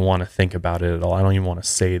don't even want to think about it at all. I don't even want to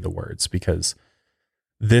say the words because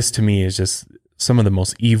this to me is just some of the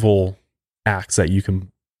most evil acts that you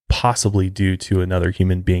can possibly do to another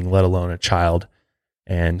human being, let alone a child.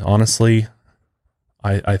 And honestly,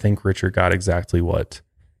 I think Richard got exactly what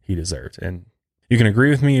he deserved. And you can agree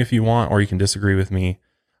with me if you want, or you can disagree with me.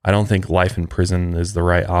 I don't think life in prison is the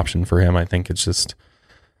right option for him. I think it's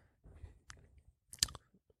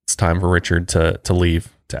time for Richard to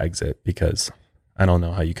leave, to exit, because I don't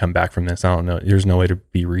know how you come back from this. I don't know. There's no way to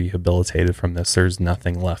be rehabilitated from this. There's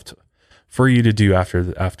nothing left for you to do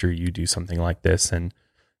after you do something like this. And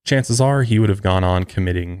chances are he would have gone on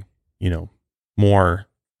committing, more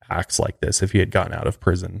acts like this if he had gotten out of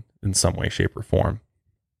prison in some way, shape, or form.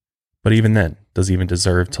 But even then, does he even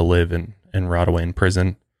deserve to live and rot away in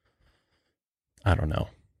prison? I don't know.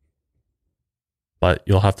 But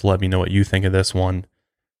you'll have to let me know what you think of this one.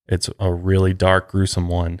 It's a really dark, gruesome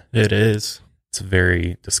one. It is. It's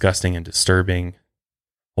very disgusting and disturbing.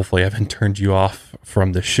 Hopefully I haven't turned you off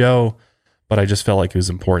from the show, but I just felt like it was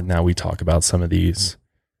important that we talk about some of these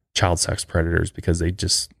child sex predators because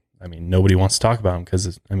nobody wants to talk about them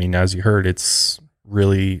because, as you heard, it's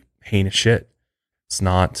really heinous shit.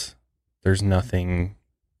 There's nothing,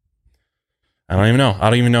 I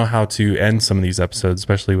don't even know how to end some of these episodes,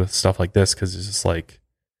 especially with stuff like this, because it's just like,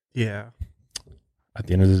 yeah. At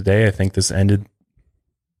the end of the day, I think this ended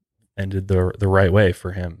the right way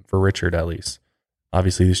for him, for Richard at least.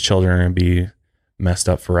 Obviously, these children are going to be messed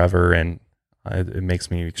up forever, and it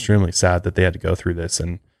makes me extremely sad that they had to go through this.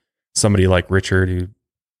 And somebody like Richard, who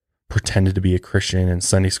pretended to be a Christian and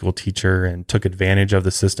Sunday school teacher and took advantage of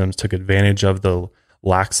the systems, took advantage of the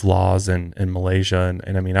lax laws in Malaysia.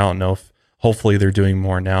 And I don't know if hopefully they're doing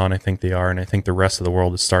more now. And I think they are. And I think the rest of the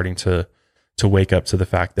world is starting to wake up to the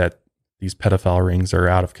fact that these pedophile rings are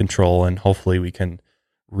out of control. And hopefully we can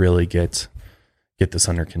really get this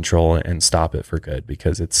under control and stop it for good,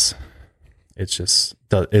 because this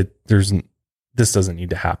doesn't need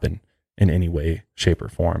to happen in any way, shape, or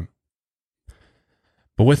form.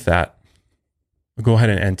 But with that, we'll go ahead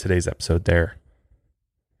and end today's episode there.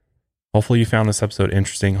 Hopefully you found this episode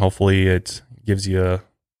interesting. Hopefully it gives you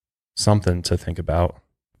something to think about.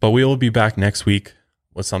 But we will be back next week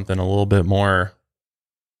with something a little bit more,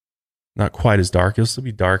 not quite as dark. It'll still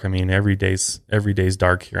be dark. Every day's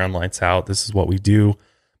dark here on Lights Out. This is what we do.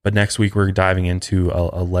 But next week we're diving into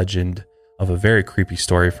a legend a very creepy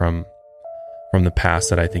story from the past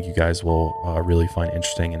that I think you guys will really find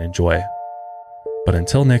interesting and enjoy. But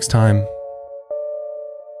until next time,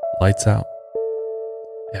 lights out,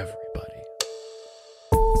 ever.